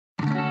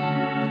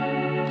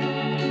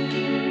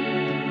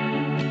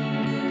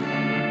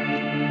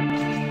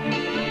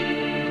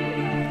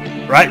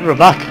Right, we're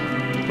back.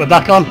 We're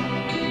back on.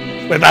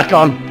 We're back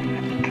on.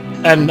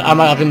 And I'm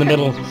having the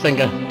middle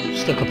finger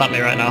stuck up at me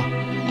right now,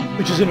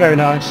 which isn't very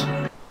nice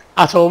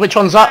at all. Which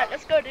one's that? Right,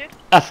 let's go, dude.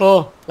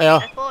 F4. They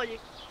are. F4, you.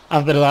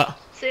 Have a bit of that.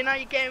 See, now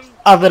you're getting...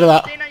 Have a bit of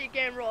that. See, now you're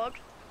getting robbed.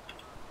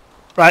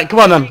 Right, come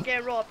on You're then.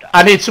 getting robbed.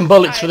 I need some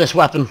bullets for this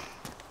weapon.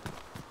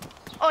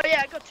 Oh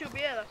yeah, I got 2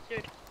 beer left,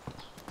 dude.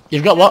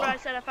 You've got Remember what? I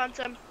said I found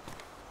some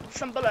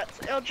bullets.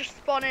 It'll just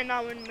spawn in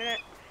now in a minute.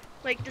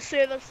 Like, the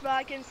server's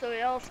lagging, so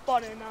it'll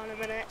spawn in now in a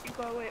minute. You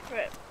gotta wait for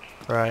it.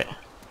 Right.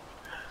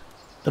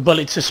 The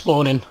bullets are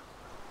spawning.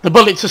 The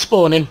bullets are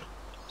spawning.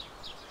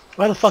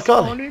 Where the fuck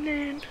are they? Spawning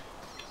in.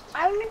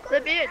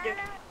 They're beer, dude.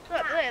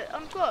 Look, there,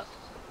 I'm close.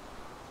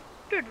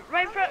 Dude,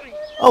 right in front of me.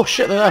 Oh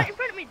shit, they're Right there. in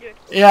front of me, dude.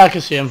 Yeah, I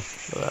can see them.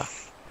 They're there.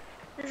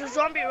 There's a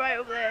zombie right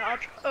over there.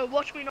 Oh,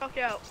 watch me knock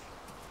it out.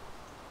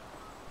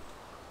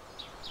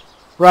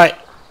 Right.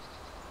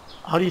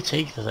 How do you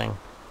take the thing?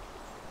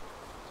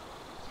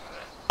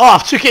 Oh,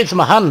 I've took it into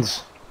my hands.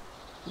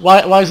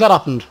 Why has that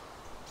happened?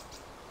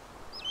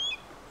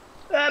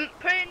 Put it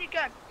in your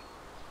gun.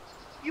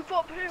 You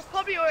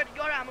probably already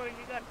got ammo in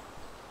your gun.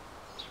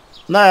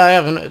 No, I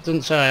haven't. It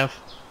didn't say I have.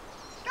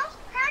 Stop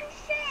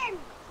punching!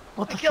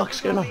 What the killed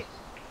fuck's the going on? zombie.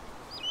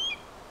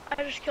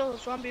 I just killed a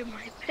zombie with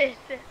my bare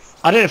fist.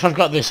 I don't know if I've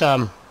got this,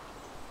 Well,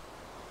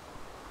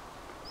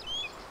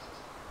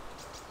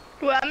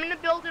 I'm in the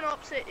building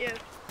opposite you.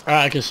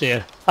 Alright, I can see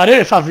it. I don't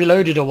know if I've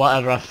reloaded or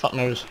whatever, fuck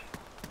knows.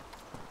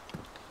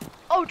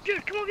 Oh,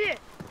 dude, come over here.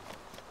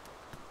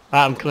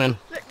 Right, I'm coming.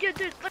 Look, yeah,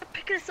 dude, look,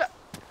 pick this up.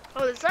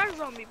 Oh, there's that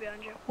zombie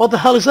behind you. What the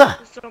hell is that?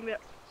 There's a zombie.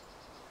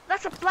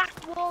 That's a black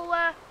wall,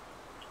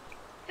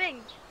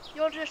 thing.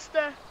 You're just,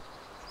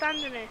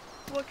 standing there,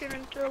 walking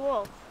into the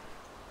wall.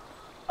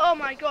 Oh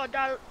my god,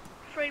 that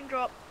frame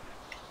drop.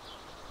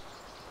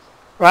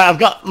 Right, I've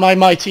got my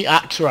mighty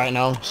axe right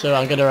now, so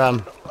I'm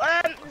gonna,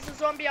 There's a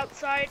zombie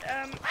outside,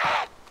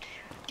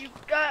 you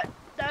got,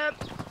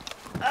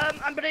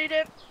 I'm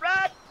bleeding,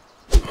 run!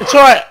 It's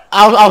alright,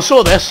 I'll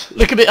sort this.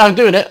 Look at me, I'm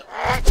doing it.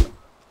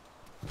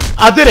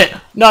 I did it!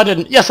 No, I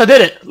didn't. Yes, I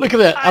did it! Look at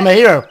it, I'm a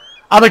hero.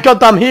 I'm a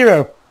goddamn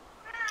hero.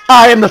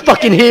 I am the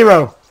fucking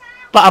hero.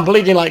 But I'm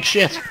bleeding like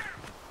shit.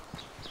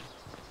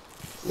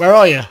 Where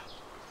are you?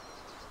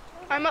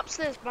 I'm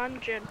upstairs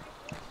managing.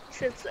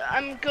 Since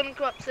I'm gonna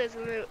go upstairs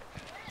and loot.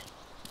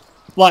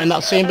 What, in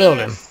that same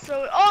building?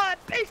 So, oh,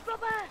 a baseball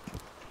bat!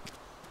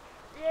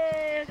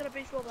 Yay, I got a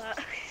baseball bat.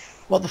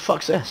 What the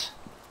fuck's this?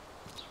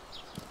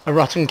 A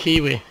rotten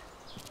kiwi.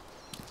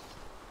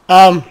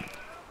 I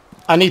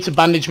need to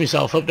bandage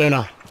myself up, don't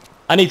I?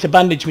 I need to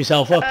bandage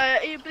myself up.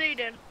 Are you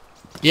bleeding?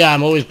 Yeah,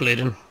 I'm always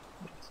bleeding.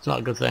 It's not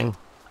a good thing.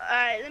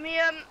 Alright, let me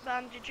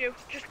bandage you.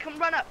 Just come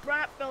run up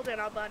building,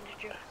 I'll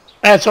bandage you.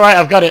 It's alright,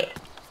 I've got it.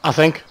 I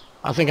think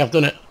I've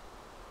done it.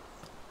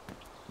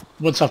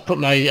 Once I've put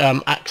my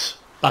axe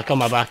back on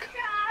my back.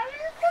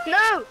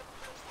 No!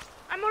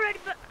 I'm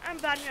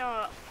bandaged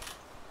up.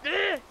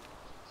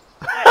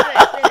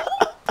 Right,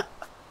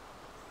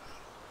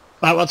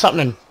 Right, what's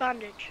happening?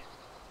 bandage.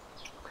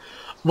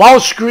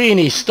 Whilst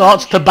Greeny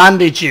starts to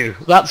bandage you,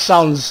 that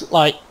sounds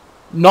like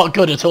not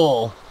good at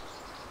all.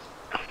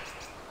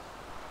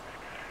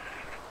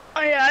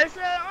 Oh yeah, I was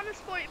on a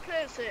 40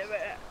 player server.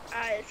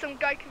 Some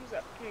guy comes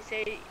up to me and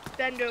say,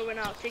 bend over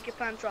now, take your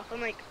pants off.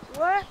 I'm like,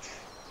 what?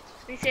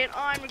 And he's saying, oh,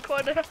 I'm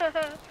recording.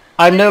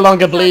 I'm no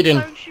longer bleeding.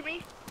 Punching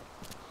me.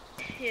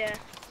 Yeah.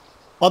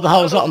 What the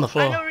hell is that on the I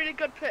floor? know a really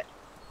good put.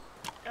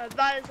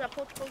 That is a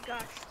portable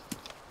gas.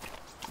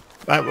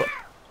 Right,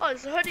 Oh,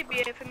 there's a hoodie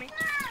beer for me.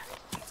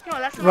 No,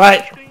 that's not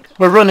right, screen.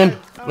 we're running.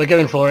 We're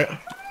going for it.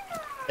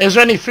 Is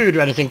there any food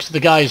or anything? Because the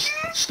guy's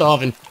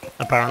starving,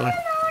 apparently.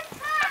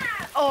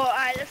 Oh,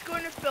 alright, let's go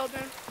in this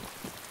building.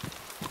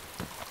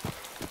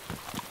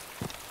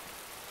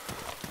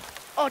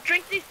 Oh,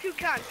 drink these 2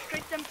 cans.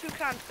 Drink them 2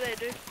 cans there,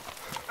 dude.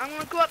 I'm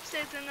gonna go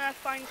upstairs and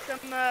find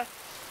some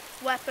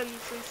weapons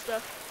and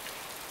stuff.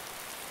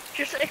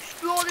 Just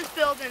explore this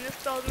building.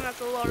 This building has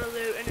a lot of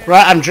loot in it.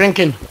 Right, I'm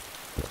drinking.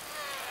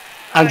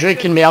 I'm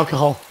drinking me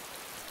alcohol.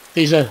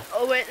 These are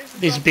Oh wait,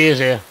 these beers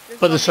here,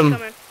 but there's some.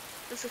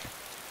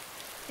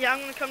 Yeah,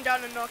 I'm gonna come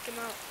down and knock him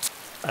out.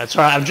 That's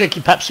alright. I'm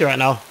drinking Pepsi right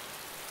now.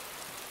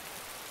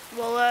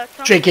 Well,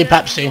 Drinking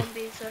Pepsi,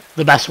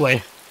 the best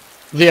way,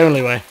 the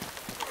only way.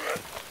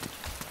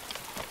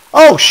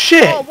 Oh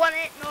shit! Oh,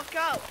 1-8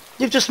 knockout.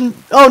 You've just.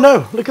 Oh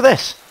no! Look at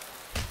this.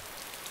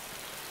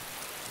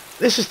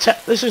 This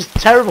is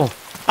terrible.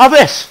 Have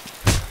this.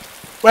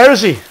 Where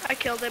is he? I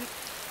killed him.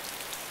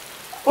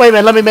 Wait a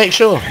minute. Let me make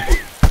sure.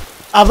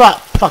 Have that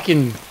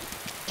fucking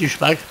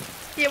douchebag.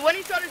 Yeah, when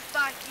he's on his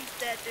back, he's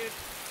dead, dude.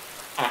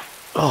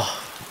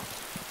 Oh,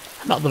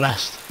 not the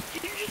best.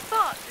 Did you just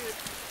fart,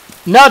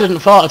 dude? No, I didn't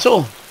fart at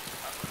all.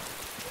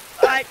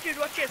 Alright, dude,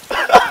 watch this.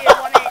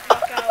 1-8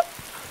 knockout.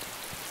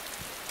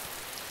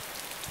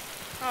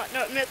 Oh,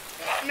 no, miss.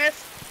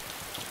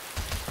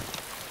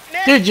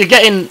 Dude, you're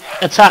getting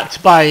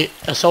attacked by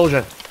a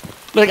soldier.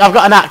 Look, I've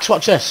got an axe.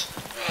 Watch this.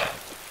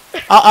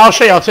 I'll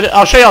show you how to do it.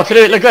 I'll show you how to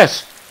do it. Look at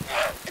this.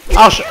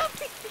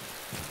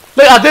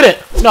 Look, I did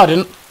it. No, I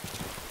didn't.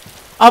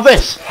 Have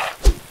this.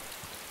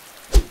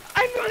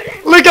 I'm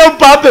running. Look how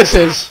bad this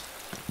is.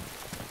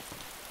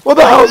 What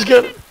the hell's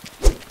going?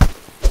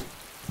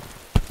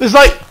 There's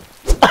like.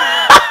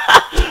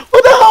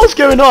 What the hell's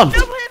going on? No,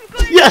 I'm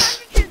going Yes.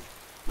 bandages.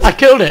 I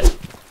killed it.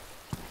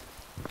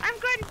 I'm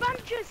going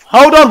bandages.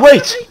 Hold on,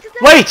 wait.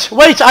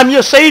 Wait, I'm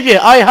your saviour.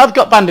 I have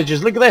got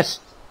bandages. Look at this.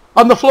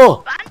 On the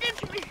floor.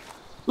 Bandage me.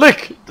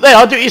 Look. There,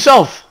 I'll do it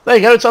yourself. There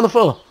you go, it's on the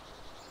floor.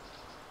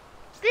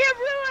 They're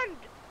ruined.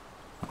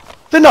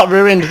 They're not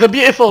ruined. They're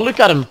beautiful. Look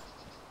at them.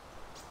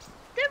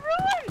 They're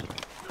ruined.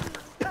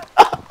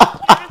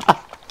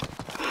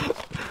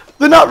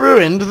 They're not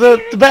ruined. They're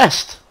the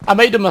best. I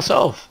made them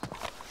myself.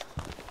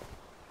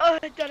 Oh,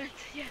 I done it.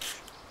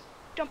 Yes.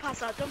 Don't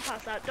pass out. Don't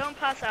pass out. Don't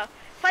pass out.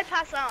 If I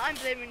pass out, I'm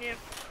blaming you.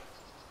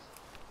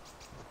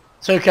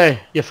 It's okay.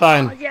 You're Oh,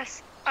 fine.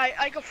 yes.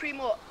 I got 3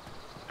 more.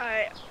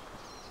 Alright.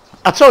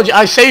 I told you.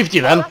 I saved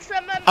you, man.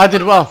 I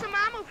did well. Some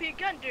ammo for your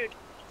gun, dude.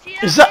 See,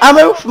 Is that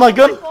ammo for my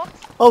gun? box?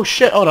 Oh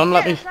shit. Hold on.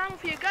 Let me. There's ammo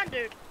for your gun,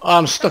 dude. Oh,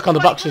 I'm stuck on the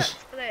That's boxes.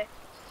 20 bullets there.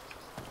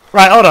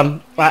 Right. Hold on.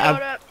 You Right.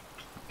 gotta,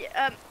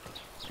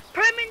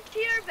 put them into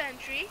your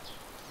inventory,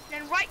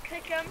 then right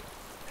click them,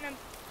 and then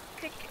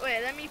click.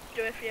 Wait, let me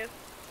do it for you.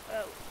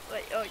 Oh,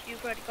 wait. Oh,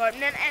 you've already got it.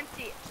 And then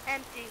empty.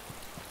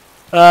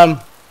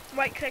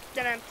 Right click,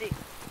 then empty.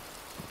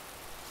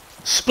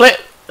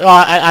 Split. Oh,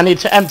 I need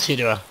to empty,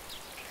 do I?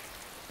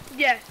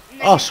 Yeah. And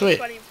then Oh, you put sweet.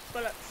 20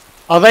 bullets.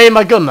 Are they in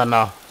my gun then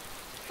now?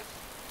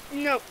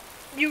 No,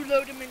 you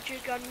load them into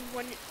your gun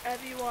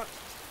whenever you want.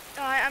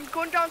 Alright, I'm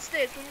going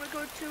downstairs. I'm gonna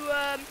go to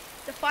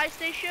the fire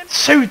station.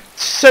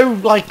 So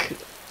like.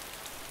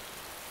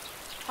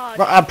 Hard.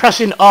 Right, I'm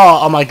pressing R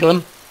on my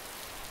gun,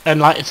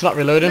 and like it's not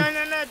reloading. No,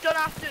 don't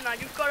have to now.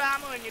 You've got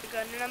ammo in your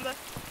gun. Remember?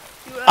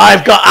 You,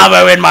 I've got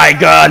ammo in my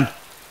gun.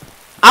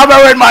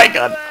 Ammo in my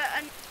gun.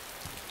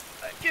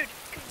 Dude,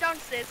 come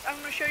downstairs. I'm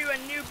gonna show you a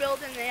new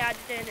building they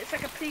added in. It's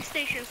like a police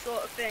station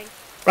sort of thing.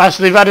 Right,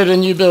 so they've added a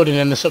new building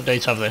in this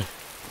update, have they?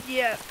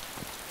 Yeah.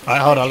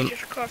 Right, hold on.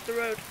 Just across the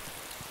road.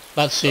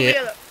 Let's see Over it.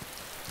 here, look.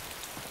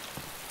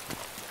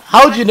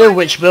 How do you know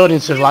which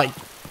buildings have like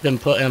been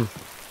put in?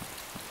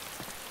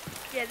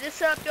 Yeah,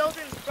 this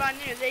building's brand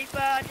new. They've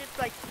added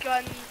like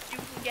guns you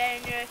can get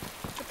in here.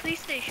 It's a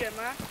police station,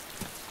 man.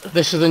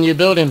 This is the new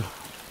building.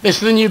 This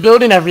is the new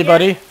building,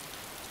 everybody. Yeah.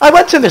 I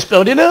went in this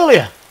building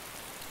earlier.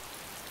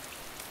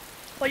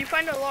 Well, you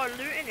find a lot of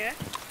loot in here.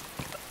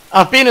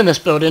 I've been in this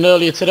building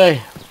earlier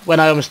today, when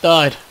I almost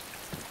died.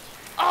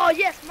 Oh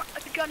yes,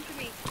 a gun for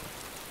me.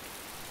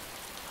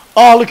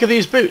 Oh, look at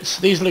these boots.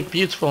 These look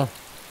beautiful.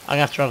 I'm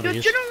gonna have to have Dude,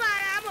 these. you know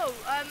that ammo?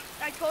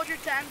 I told you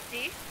to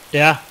empty.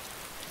 Yeah.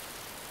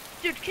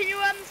 Dude, can you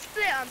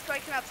split them so I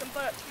can have some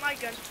bullets for my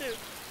gun too?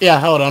 Yeah,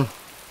 hold on.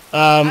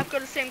 I've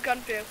got the same gun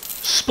for you.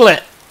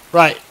 Split.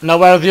 Right. Now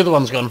where have the other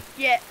ones gone?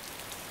 Yeah.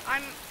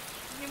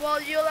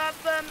 Well, you'll have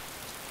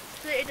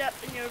split it up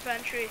in your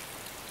inventory.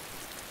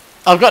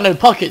 I've got no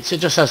pockets. It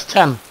just says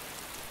 10.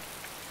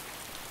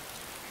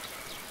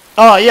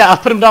 Oh yeah,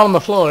 I've put them down on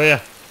the floor.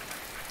 Yeah.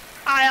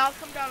 I'll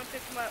come down and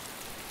pick them up.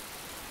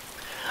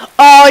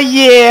 Oh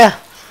yeah.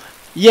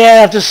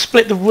 Yeah, I've just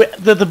split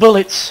the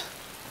bullets.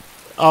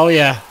 Oh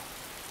yeah.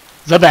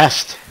 The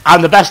best.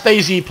 I'm the best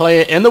DayZ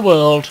player in the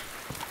world.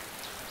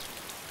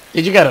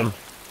 Did you get them?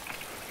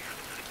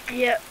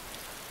 Yeah.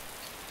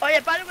 Oh yeah,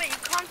 by the way, you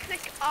can't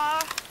click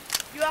R.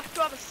 You have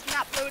to have a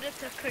snap loader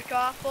to click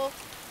R for.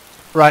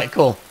 Right,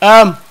 cool.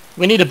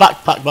 We need a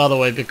backpack, by the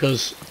way,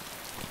 because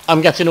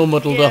I'm getting all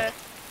muddled up.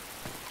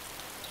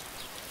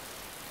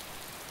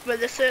 But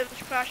the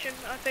server's crashing,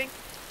 I think.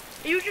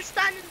 Are you just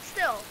standing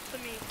still for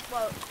me?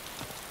 Well.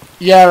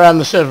 Yeah,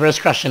 the server is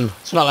crashing.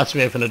 It's not letting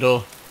me open the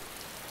door.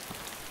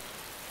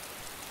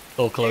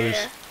 Door closed.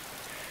 Yeah.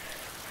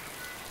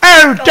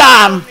 Oh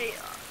damn!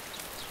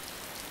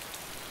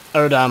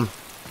 Oh damn.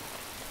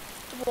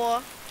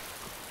 War.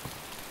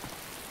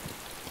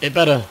 It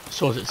better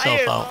sort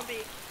itself out. Zombie.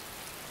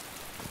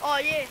 Oh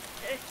yeah,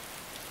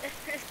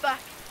 it's back.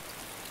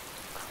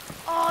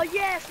 Oh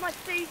yeah, it's my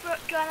favourite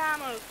gun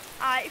ammo.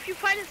 If you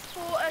find a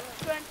Sport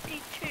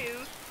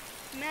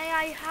 22, may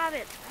I have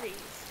it,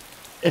 please?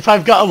 If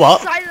I've got a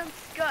what? Silence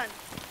gun.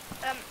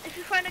 If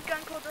you find a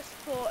gun called a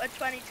Sport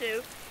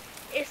 22,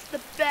 it's the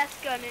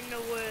best gun in the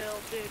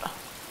world, dude.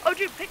 Oh,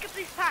 dude, pick up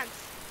these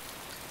pants.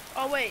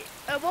 Oh wait,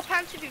 what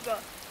pants have you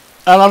got?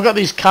 I've got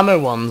these camo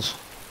ones.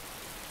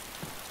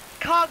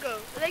 Cargo.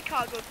 Are they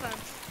cargo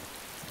pants?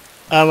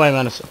 Wait a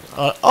minute.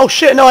 Oh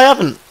shit, no I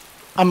haven't.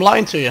 I'm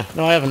lying to you.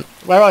 No I haven't.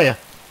 Where are you?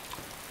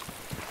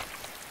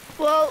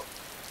 Well,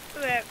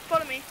 wait,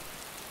 follow me.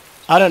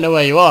 I don't know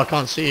where you are. I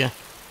can't see you.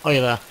 Oh,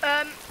 you're there.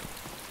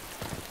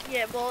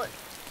 Yeah, well,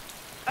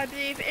 I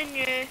believe in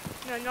here.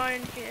 No, not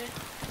in here.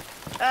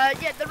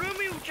 Yeah, the room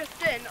we were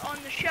just in, on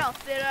the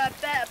shelf, there are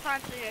better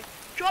pants in here.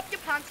 Drop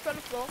your pants on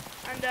the floor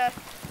and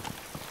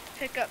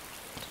pick up.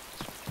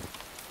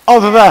 Oh,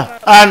 they're there.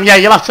 Yeah,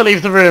 you'll have to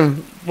leave the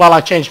room while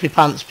I change my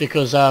pants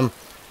because,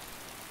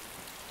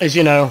 as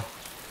you know,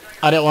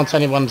 I don't want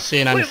anyone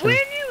seeing anything. Wait,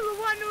 weren't you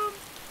the one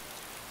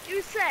who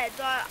you said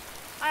I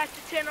had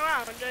to turn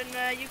around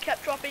and you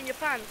kept dropping your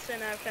pants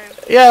and everything.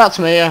 Yeah, that's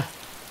me, yeah.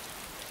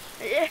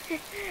 Yeah.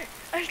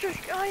 I was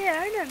like, oh yeah,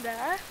 I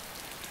remember.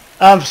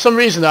 For some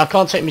reason, I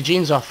can't take my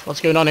jeans off.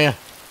 What's going on here?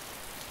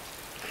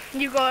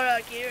 You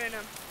got gear in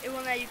them. It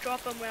won't let you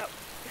drop them without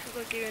if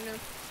you got gear in them.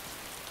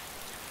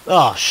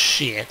 Oh,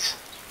 shit.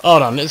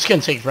 Hold on, it's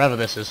going to take forever,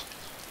 this is.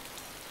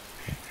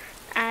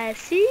 I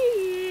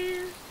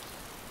see.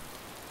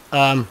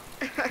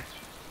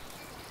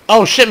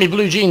 Oh shit, my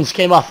blue jeans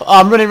came off. Oh,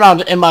 I'm running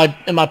around in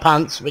my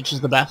pants, which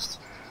is the best.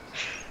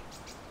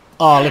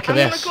 Oh, look at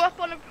this. I'm gonna go up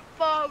on a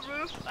far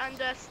roof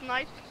and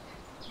snipe.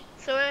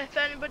 So if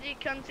anybody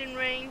comes in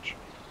range,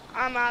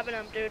 I'm having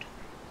them, dude.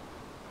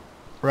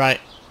 Right.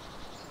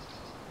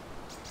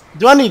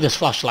 Do I need this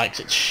flashlight? 'Cause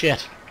it's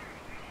shit.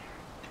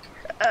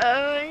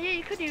 Yeah,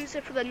 you could use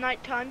it for the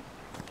night time.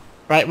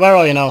 Right, where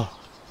are you now?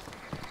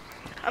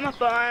 I'm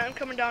up, I'm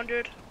coming down,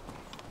 dude.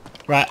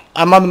 Right,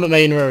 I'm on the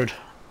main road.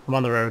 I'm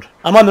on the road.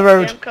 I'm on the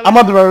road. Yeah, I'm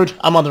on the road.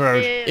 I'm on the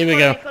road. Yeah, Here we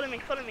go. follow me,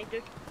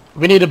 dude.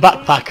 We need a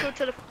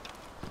backpack.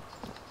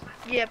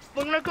 Yeah,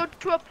 we're gonna go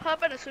to a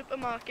pub and a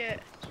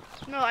supermarket.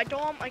 No, I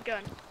don't want my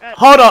gun. Right.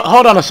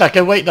 Hold on a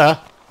second. Wait there.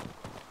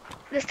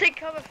 Let's take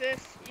cover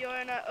first. You're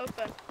in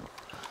open.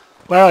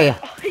 Where are you?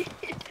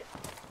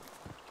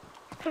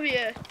 Come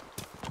here.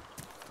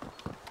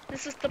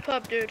 This is the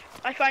pub, dude.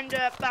 I find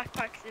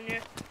backpacks in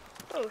here.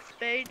 Oh,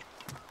 spade.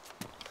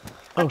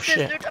 Oh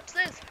Upstairs, shit. dude,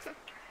 upstairs.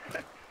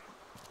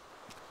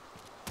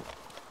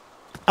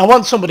 I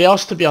want somebody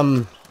else to be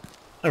on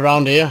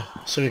around here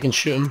so we can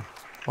shoot him.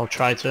 Or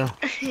try to.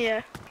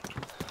 Yeah.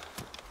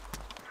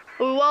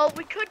 Well,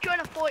 we could join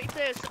a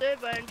 40-player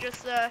server and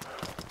just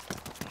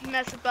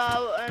mess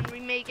about and we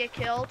may get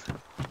killed.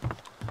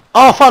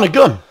 Oh, I found a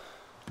gun.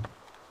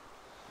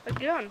 A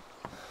gun?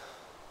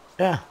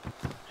 Yeah.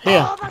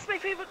 Here. Oh, that's my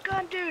favorite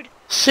gun, dude.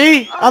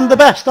 See? I'm the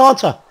best,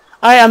 aren't I?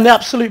 I am the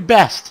absolute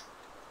best.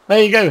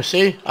 There you go,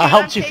 see? I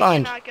helped you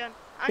find.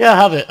 Yeah, I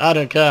have it. I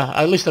don't care.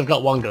 At least I've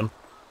got one gun.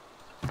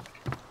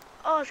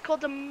 Oh, it's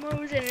called the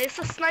Mosin. It's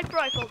a sniper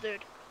rifle,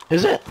 dude.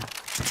 Is it?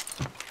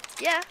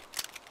 Yeah.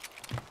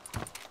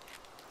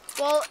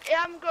 Well, I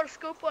haven't got a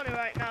scope on it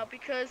right now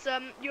because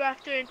you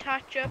have to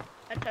attach up.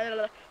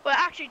 Well,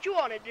 actually, do you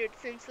want it, dude?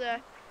 Since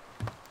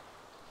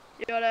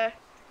you gotta.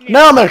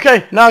 No, I'm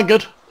okay. No, I'm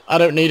good. I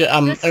don't need it.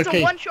 I'm this is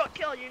okay. a one-shot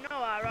kill. You know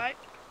that, right?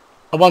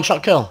 A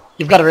one-shot kill.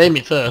 You've got to aim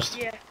it first.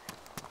 Yeah.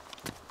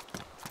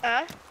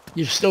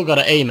 You've still got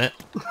to aim it.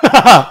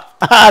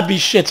 I'd be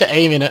shit at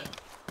aiming it.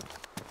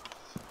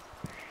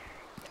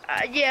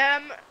 Yeah,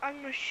 I'm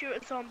gonna shoot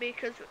a zombie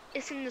because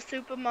it's in the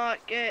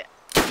supermarket.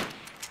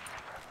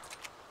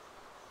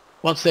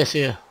 What's this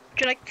here?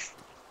 Do you like?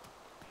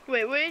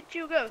 Wait, where did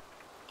you go?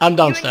 I'm You in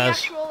downstairs.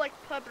 the actual like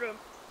pub room?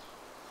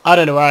 I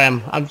don't know where I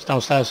am. I'm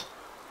downstairs.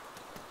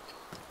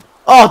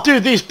 Oh,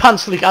 dude, these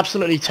pants look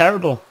absolutely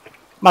terrible.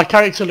 My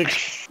character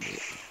looks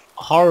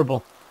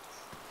horrible.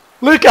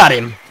 Look at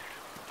him.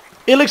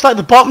 He looks like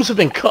the bottoms have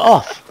been cut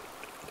off.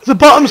 The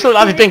bottoms look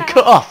like they've been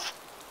cut off.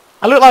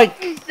 I look like...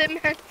 They're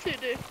meant to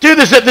do. Dude,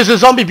 there's a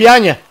zombie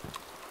behind you.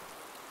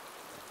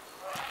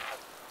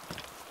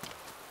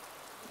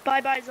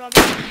 Bye-bye,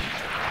 zombie.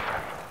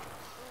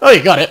 Oh,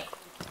 you got it.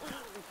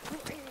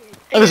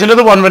 Oh, there's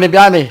another one running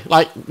behind me,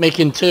 like,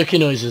 making turkey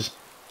noises.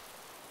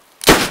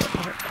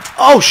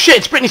 Oh, shit,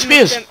 it's Britney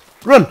Spears.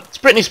 Run, it's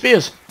Britney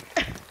Spears.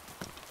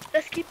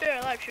 Let's keep her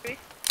alive, should we?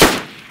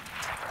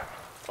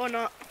 Or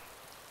not?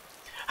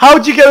 How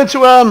would you go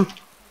into,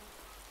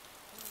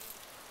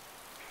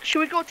 Should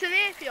we go to the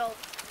airfield?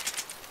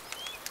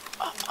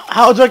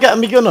 How do I get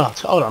my gun out?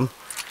 Hold on.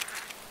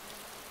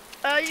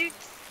 You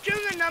do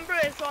the number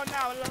is on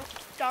now, look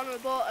down at the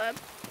bottom.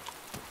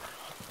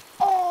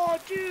 Oh,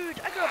 dude,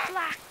 I got a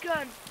black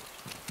gun.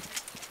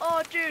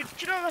 Oh, dude,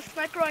 do you know the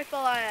sniper rifle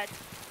I had?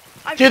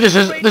 Dude,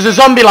 there's a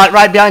zombie like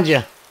right behind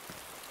you.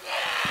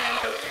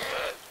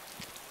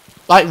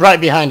 Like right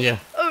behind you.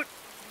 Oh.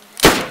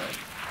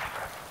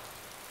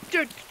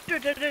 Dude.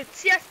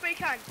 See that spray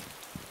can?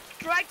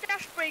 Drag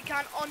that spray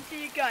can onto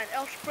your gun.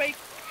 It'll spray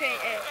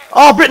paint it.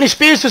 Oh, Britney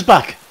Spears is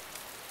back.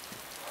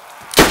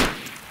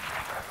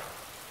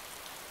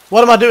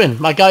 What am I doing?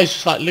 My guy's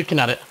just like looking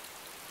at it.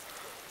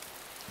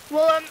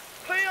 Well,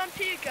 put it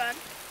onto your gun.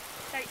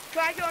 Like,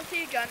 drag it onto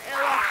your gun.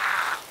 It'll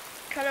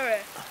colour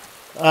it.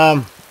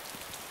 Oh!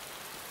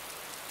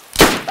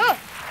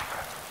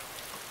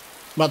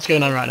 What's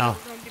going on right now?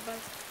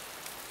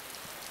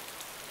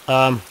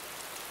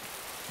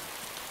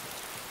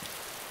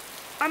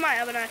 I might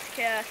have an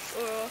SKS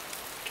or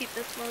keep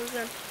this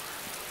Mosin.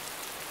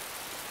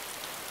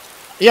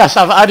 Yes,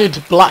 I've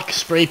added black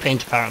spray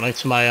paint apparently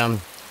to my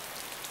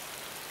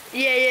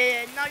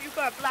Yeah. Now you've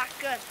got a black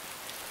gun.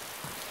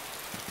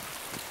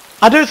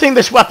 I don't think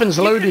this weapon's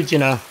loaded, you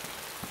know.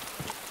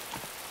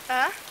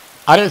 Huh?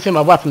 I don't think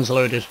my weapon's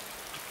loaded.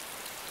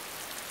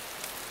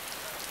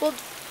 Well,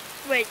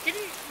 wait,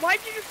 why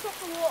did you stop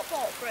the water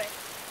bottle for it?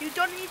 You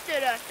don't need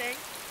that thing.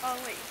 Oh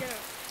wait, you didn't.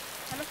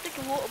 I don't think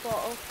a water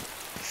bottle.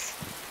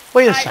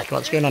 Wait a sec,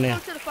 what's going on here?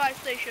 Let's go to the fire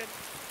station.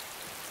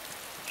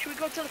 Should we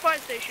go to the fire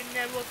station and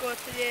then we'll go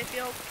to the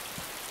airfield?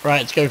 Right,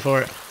 let's go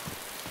for it.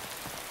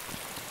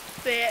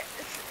 But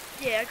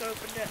yeah, I got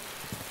opened it.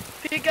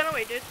 Put your gun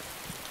away, dude.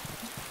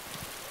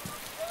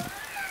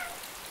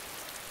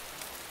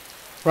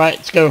 Right,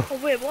 let's go. Oh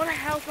wait, what the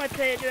hell's my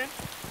player doing?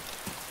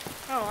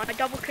 Oh, I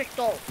double clicked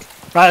alt.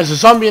 Right, there's a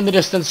zombie in the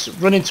distance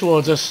running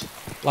towards us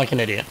like an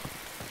idiot.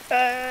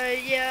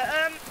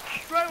 Yeah,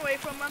 just run away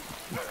from them.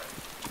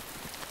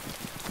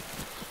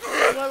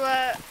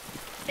 Well,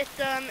 it's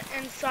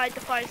inside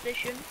the fire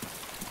station.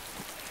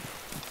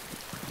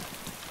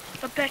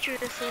 I bet you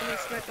this one is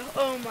sniper.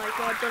 Oh my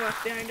god, don't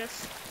look behind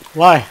us.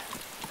 Why?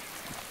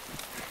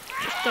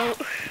 Just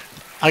don't.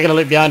 I gotta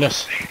look behind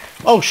us.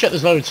 Oh shit,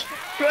 there's loads.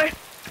 Right.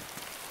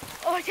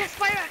 Oh yes,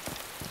 fire!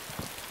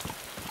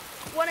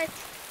 Want it?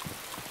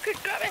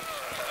 Quick, grab it!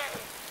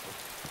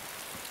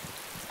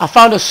 I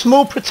found a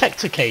small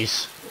protector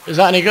case. Is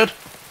that any good?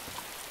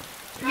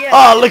 Yeah.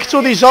 Oh, look at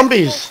all these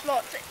zombies.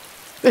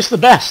 This is the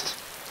best.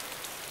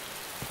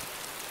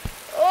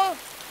 Oh!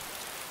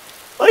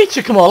 Oh, you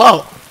took them all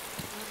out.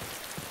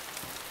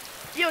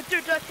 Yo,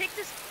 dude, take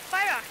this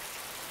fire axe.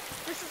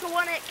 This is a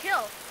one-hit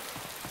kill.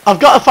 I've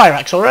got a fire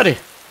axe already.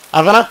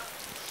 Haven't I?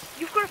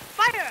 You've got a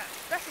fire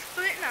axe. That's a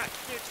splitting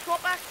axe, dude.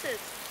 Swap axes.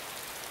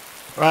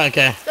 Right,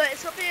 okay. So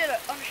it's up here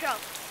on the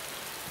shelf.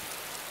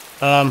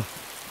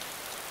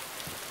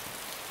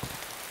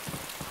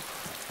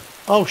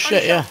 Oh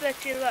shit, yeah. There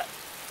to your left.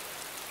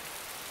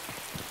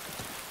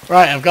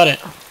 Right, I've got it.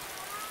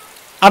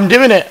 I'm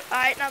doing it.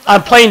 Alright, now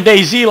I'm playing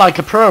DayZ like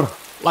a pro.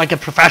 Like a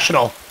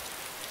professional.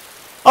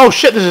 Oh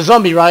shit, there's a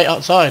zombie right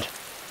outside.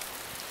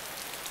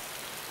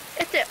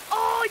 It's it.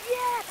 Oh,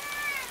 yeah!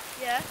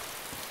 Yeah.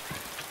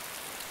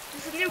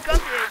 There's a new gun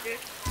here,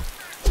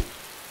 dude.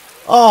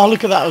 Oh,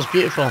 look at that, it was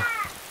beautiful.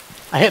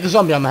 I hit the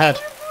zombie on the head.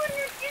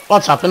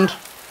 What's happened?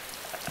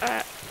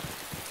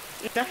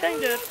 Nothing,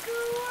 dude.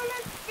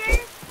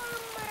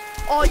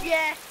 Oh,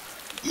 yeah!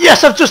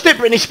 Yes, I've just hit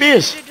Britney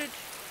Spears. Dude.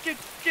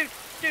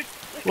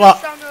 Look What?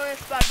 at the sound of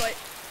this bad boy.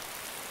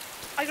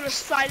 I got a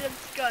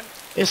silenced gun.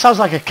 It sounds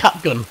like a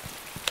cap gun.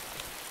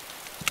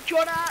 Do you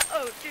wanna...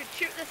 Oh, dude,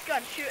 shoot this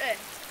gun. Shoot it.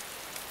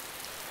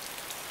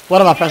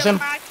 What am I You need a pressing?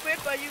 mag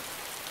whip, or you...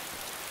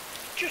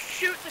 Just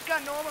shoot the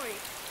gun normally.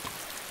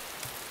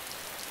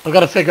 I've got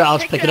to figure out how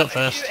to pick it up and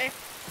first. shoot it.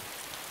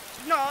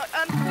 No,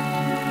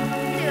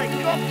 yeah, like,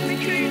 drop,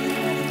 make sure you do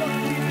this stuff to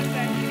your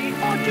inventory.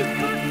 Oh, dude,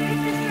 go,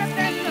 make this an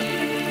event stuff to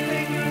put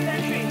in your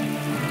inventory.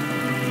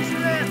 This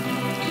is a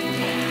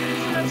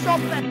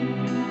assault event.